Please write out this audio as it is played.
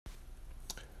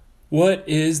What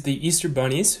is the Easter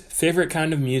Bunny's favorite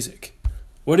kind of music?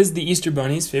 What is the Easter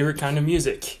Bunny's favorite kind of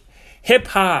music? Hip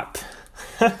hop!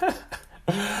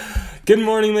 Good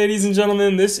morning, ladies and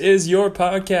gentlemen. This is your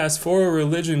podcast for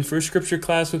religion for scripture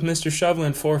class with Mr.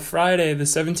 Shovlin for Friday, the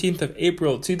 17th of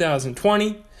April,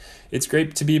 2020. It's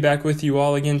great to be back with you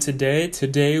all again today.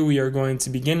 Today we are going to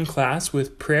begin class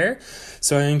with prayer.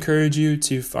 So I encourage you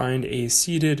to find a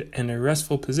seated and a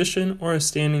restful position or a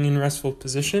standing and restful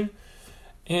position,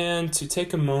 and to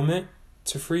take a moment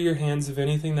to free your hands of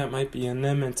anything that might be in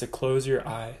them and to close your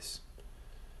eyes.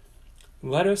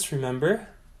 Let us remember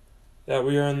that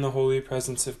we are in the holy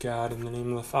presence of God. In the name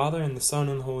of the Father, and the Son,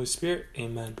 and the Holy Spirit.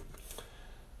 Amen.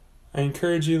 I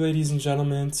encourage you, ladies and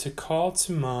gentlemen, to call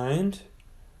to mind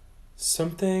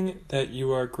something that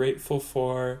you are grateful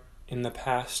for in the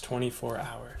past 24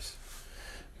 hours.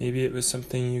 Maybe it was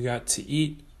something you got to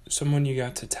eat, someone you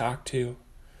got to talk to,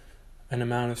 an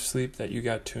amount of sleep that you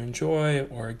got to enjoy,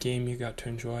 or a game you got to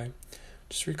enjoy.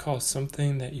 Just recall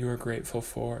something that you are grateful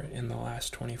for in the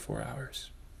last 24 hours.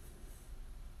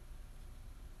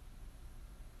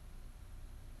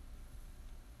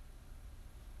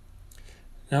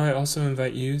 Now I also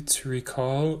invite you to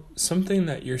recall something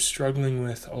that you're struggling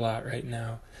with a lot right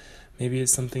now. Maybe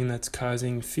it's something that's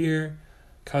causing fear,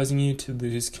 causing you to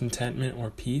lose contentment or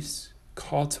peace.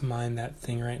 Call to mind that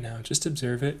thing right now. Just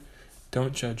observe it.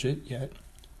 Don't judge it yet.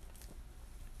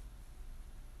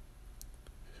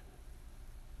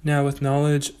 Now, with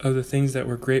knowledge of the things that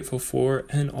we're grateful for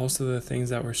and also the things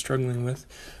that we're struggling with,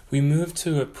 we move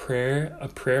to a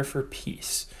prayer for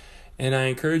peace. And I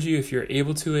encourage you, if you're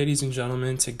able to, ladies and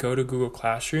gentlemen, to go to Google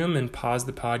Classroom and pause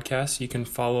the podcast so you can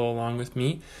follow along with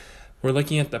me. We're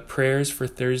looking at the prayers for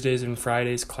Thursdays and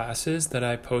Fridays classes that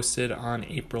I posted on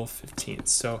April 15th.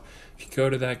 So if you go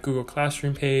to that Google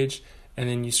Classroom page and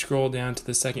then you scroll down to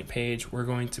the second page, we're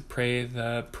going to pray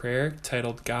the prayer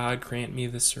titled, God Grant Me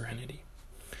the Serenity.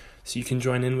 So you can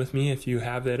join in with me if you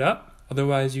have it up.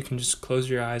 Otherwise, you can just close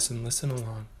your eyes and listen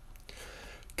along.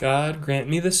 God, grant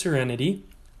me the serenity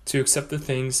to accept the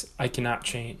things I cannot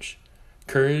change,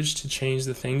 courage to change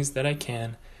the things that I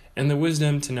can, and the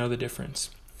wisdom to know the difference.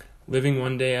 Living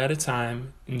one day at a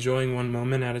time, enjoying one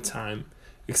moment at a time,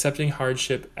 accepting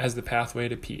hardship as the pathway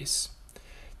to peace.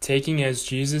 Taking as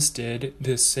Jesus did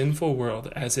this sinful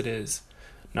world as it is,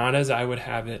 not as I would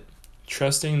have it,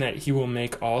 trusting that he will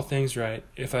make all things right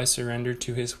if I surrender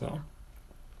to his will,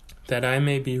 that I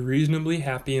may be reasonably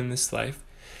happy in this life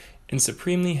and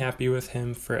supremely happy with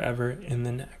him forever in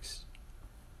the next.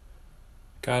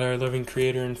 God, our loving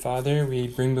Creator and Father, we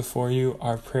bring before you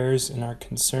our prayers and our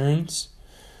concerns,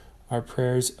 our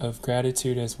prayers of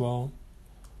gratitude as well.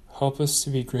 Help us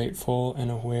to be grateful and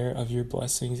aware of your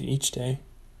blessings each day,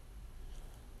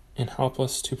 and help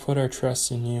us to put our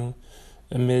trust in you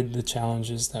amid the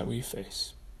challenges that we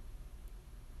face.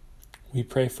 We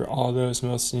pray for all those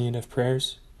most in need of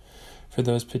prayers, for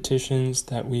those petitions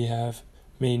that we have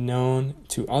made known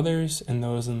to others and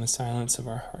those in the silence of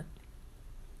our heart.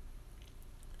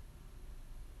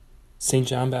 St.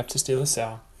 John Baptist de La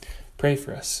Salle, pray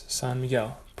for us. San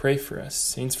Miguel, pray for us.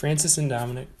 Saints Francis and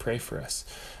Dominic, pray for us.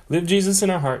 Live Jesus in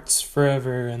our hearts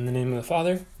forever. In the name of the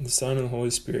Father, and the Son, and the Holy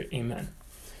Spirit. Amen.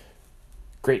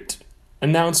 Great.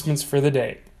 Announcements for the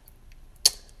day.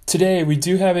 Today, we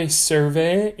do have a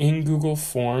survey in Google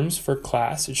Forms for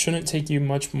class. It shouldn't take you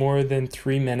much more than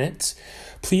 3 minutes.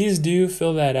 Please do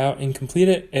fill that out and complete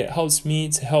it. It helps me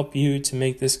to help you to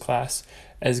make this class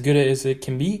as good as it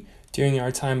can be during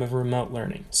our time of remote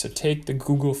learning. So take the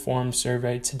Google Forms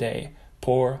survey today.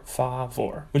 Por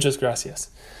favor. Muchas gracias.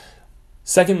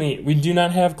 Secondly, we do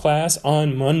not have class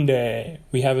on Monday.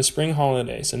 We have a spring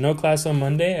holiday, so no class on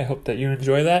Monday. I hope that you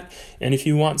enjoy that. And if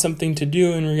you want something to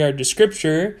do in regard to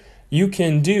scripture, you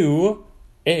can do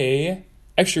a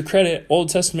extra credit Old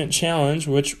Testament challenge,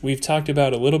 which we've talked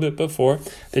about a little bit before.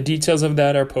 The details of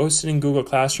that are posted in Google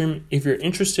Classroom. If you're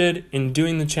interested in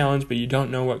doing the challenge but you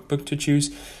don't know what book to choose,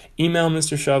 email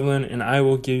Mr. Shovlin and I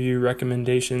will give you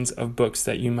recommendations of books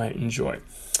that you might enjoy.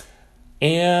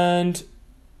 And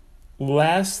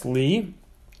lastly,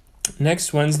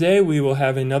 next Wednesday, we will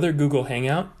have another Google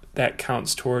Hangout that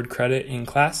counts toward credit in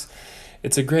class.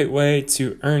 It's a great way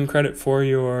to earn credit for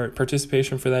your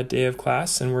participation for that day of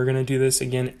class, and we're going to do this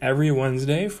again every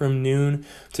Wednesday from noon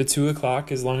to 2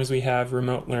 o'clock as long as we have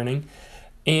remote learning.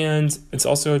 And it's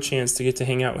also a chance to get to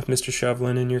hang out with Mr.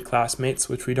 Shovlin and your classmates,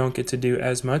 which we don't get to do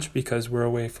as much because we're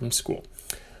away from school.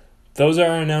 Those are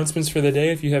our announcements for the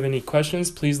day. If you have any questions,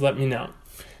 please let me know.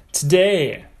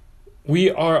 Today,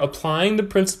 we are applying the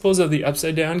principles of the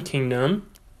upside-down kingdom,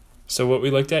 so what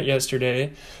we looked at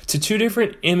yesterday, to 2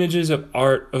 different images of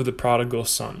art of the prodigal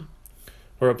son.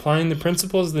 We're applying the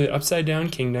principles of the upside-down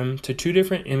kingdom to two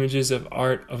different images of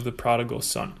art of the prodigal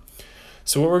son.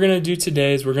 So what we're going to do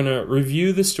today is we're going to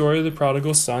review the story of the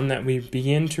prodigal son that we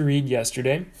began to read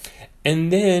yesterday,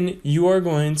 and then you are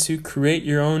going to create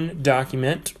your own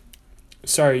document.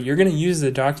 You're going to use the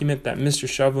document that Mr.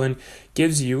 Shovlin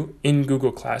gives you in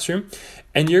Google Classroom,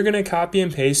 and you're going to copy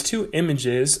and paste two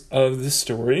images of the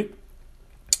story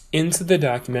into the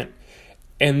document,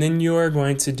 and then you are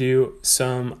going to do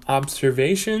some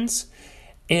observations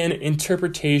and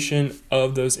interpretation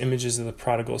of those images of the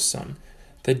prodigal son.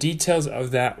 The details of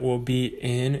that will be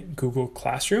in Google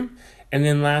Classroom. And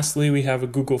then lastly, we have a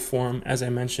Google form, as I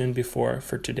mentioned before,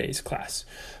 for today's class.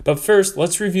 But first,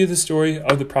 let's review the story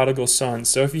of the prodigal son.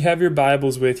 So if you have your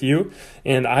Bibles with you,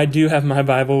 and I do have my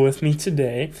Bible with me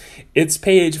today, it's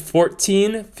page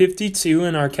 1452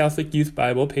 in our Catholic Youth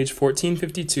Bible. Page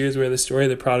 1452 is where the story of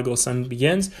the prodigal son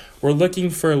begins. We're looking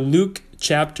for Luke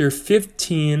chapter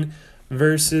 15,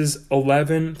 verses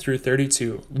 11 through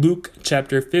 32. Luke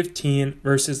chapter 15,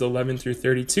 verses 11 through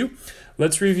 32.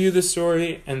 Let's review the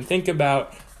story and think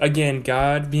about, again,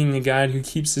 God being a God who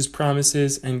keeps his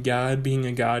promises and God being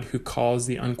a God who calls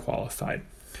the unqualified.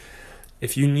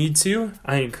 If you need to,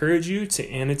 I encourage you to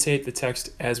annotate the text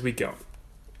as we go.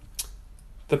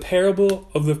 The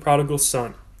parable of the prodigal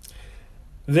son.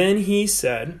 Then he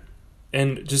said,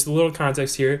 and just a little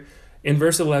context here, in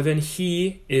verse 11,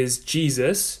 he is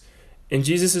Jesus, and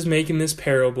Jesus is making this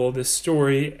parable, this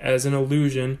story, as an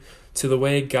allusion to the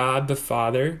way God the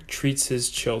Father treats his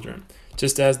children,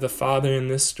 just as the Father in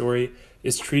this story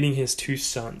is treating his two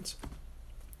sons.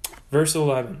 Verse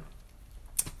 11,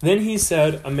 Then he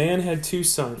said, a man had two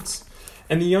sons,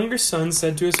 and the younger son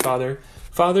said to his father,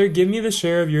 Father, give me the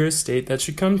share of your estate that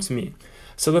should come to me.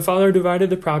 So the father divided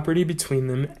the property between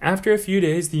them. After a few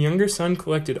days, the younger son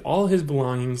collected all his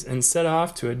belongings and set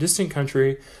off to a distant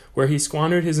country where he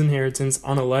squandered his inheritance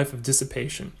on a life of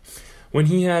dissipation. When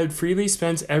he had freely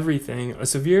spent everything, a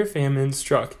severe famine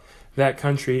struck that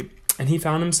country, and he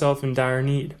found himself in dire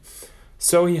need.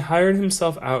 So he hired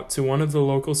himself out to one of the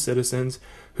local citizens,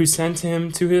 who sent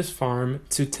him to his farm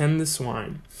to tend the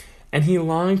swine. And he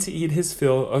longed to eat his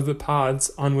fill of the pods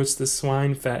on which the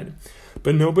swine fed,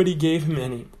 but nobody gave him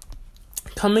any.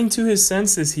 Coming to his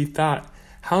senses, he thought,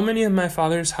 How many of my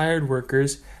father's hired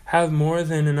workers have more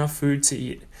than enough food to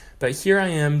eat? But here I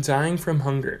am dying from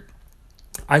hunger.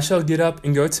 I shall get up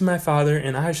and go to my father,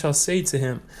 and I shall say to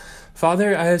him,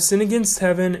 Father, I have sinned against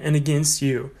heaven and against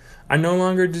you. I no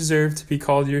longer deserve to be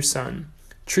called your son.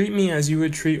 Treat me as you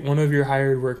would treat one of your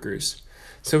hired workers.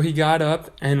 So he got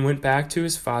up and went back to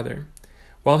his father.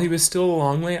 While he was still a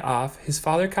long way off, his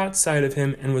father caught sight of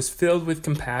him and was filled with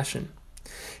compassion.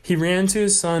 He ran to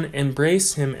his son,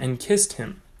 embraced him, and kissed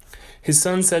him. His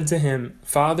son said to him,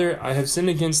 Father, I have sinned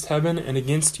against heaven and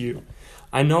against you.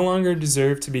 I no longer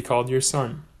deserve to be called your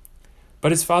son.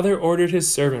 But his father ordered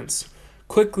his servants,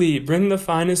 Quickly, bring the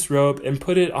finest robe and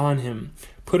put it on him.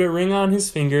 Put a ring on his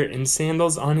finger and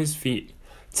sandals on his feet.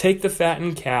 Take the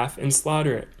fattened calf and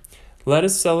slaughter it. Let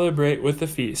us celebrate with a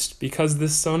feast, because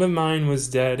this son of mine was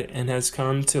dead and has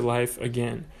come to life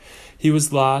again. He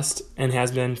was lost and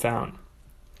has been found.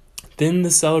 Then the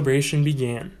celebration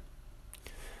began.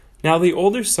 Now the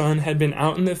older son had been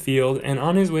out in the field, and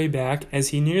on his way back, as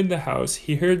he neared the house,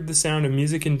 he heard the sound of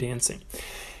music and dancing.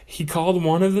 He called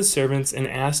one of the servants and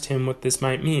asked him what this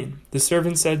might mean. The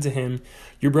servant said to him,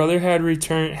 Your brother has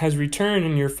returned,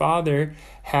 and your father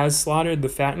has slaughtered the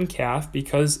fattened calf,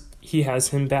 because he has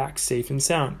him back safe and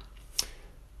sound.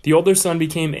 The older son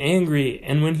became angry,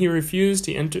 and when he refused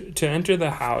to enter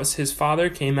the house, his father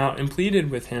came out and pleaded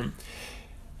with him.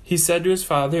 He said to his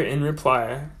father in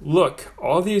reply, Look,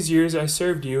 all these years I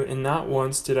served you, and not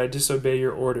once did I disobey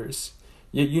your orders.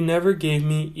 Yet you never gave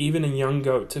me even a young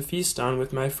goat to feast on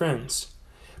with my friends.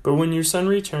 But when your son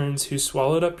returns, who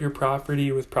swallowed up your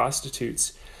property with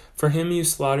prostitutes, for him you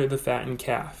slaughtered the fattened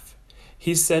calf.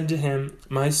 He said to him,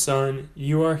 My son,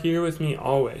 you are here with me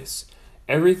always.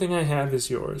 Everything I have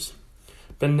is yours.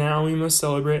 But now we must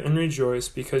celebrate and rejoice,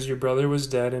 because your brother was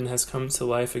dead and has come to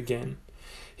life again.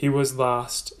 He was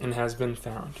lost and has been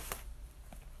found.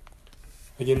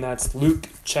 Again, that's Luke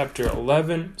chapter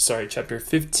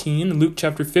 15, Luke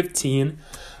chapter 15,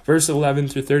 verse 11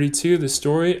 through 32, the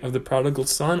story of the prodigal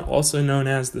son, also known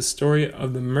as the story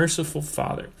of the merciful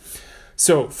father.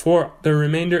 So for the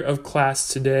remainder of class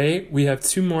today, we have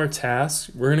two more tasks.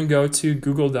 We're going to go to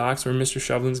Google Docs, where Mr.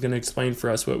 Shovlin's going to explain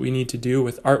for us what we need to do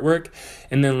with artwork.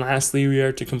 And then lastly, we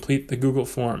are to complete the Google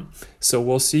form. So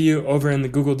we'll see you over in the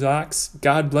Google Docs.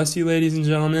 God bless you, ladies and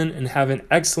gentlemen, and have an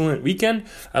excellent weekend.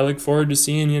 I look forward to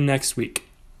seeing you next week.